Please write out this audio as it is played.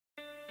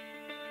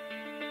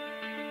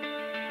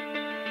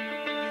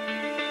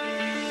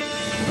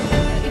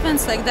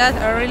events like that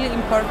are really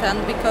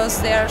important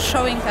because they are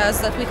showing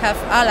us that we have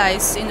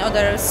allies in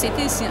other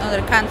cities, in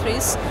other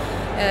countries.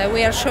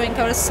 We are showing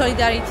our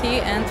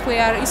solidarity and we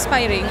are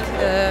inspiring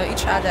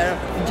each other.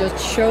 It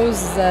just shows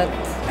that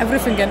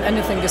everything and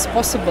anything is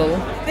possible.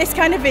 This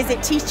kind of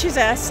visit teaches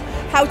us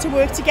how to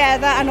work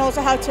together and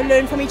also how to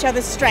learn from each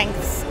other's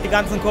strengths. Die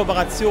ganzen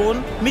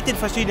Kooperationen mit den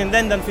verschiedenen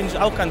Ländern finde ich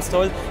auch ganz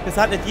toll. Das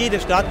hat nicht jede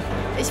Stadt.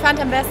 Ich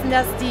fand am besten,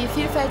 dass die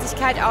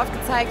Vielfältigkeit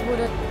aufgezeigt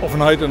wurde.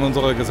 Offenheit in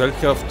unserer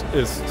Gesellschaft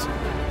ist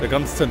der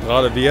ganz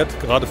zentrale Wert,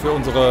 gerade für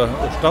unsere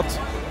Stadt.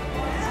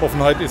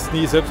 Offenheit ist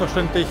nie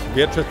selbstverständlich.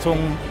 Wertschätzung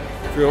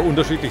für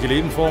unterschiedliche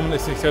Lebensformen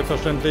ist nicht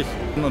selbstverständlich.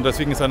 Und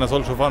deswegen ist eine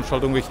solche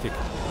Veranstaltung wichtig.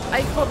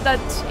 I hope that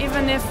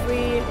even if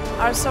we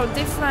are so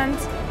different,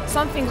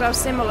 some things are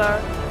similar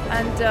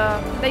and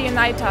they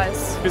unite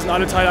us. Wir sind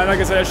alle Teil einer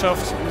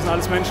Gesellschaft, wir sind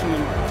alles Menschen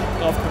und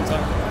darauf kommt es an.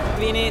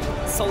 We need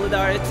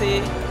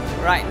solidarity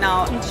right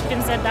now. Und ich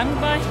bin sehr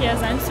dankbar, hier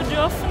sein zu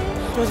dürfen.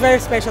 It was very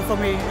special for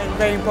me and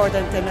very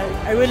important, and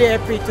I really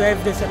happy to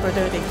have this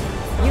opportunity.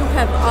 You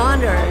have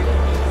honored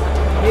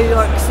New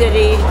York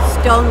City,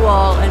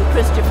 Stonewall and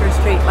Christopher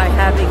Street by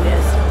having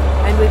this,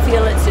 and we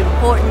feel it's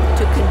important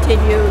to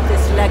continue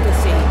this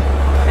legacy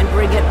and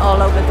bring it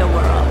all over the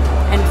world.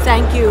 And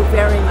thank you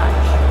very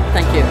much.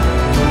 Thank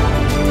you.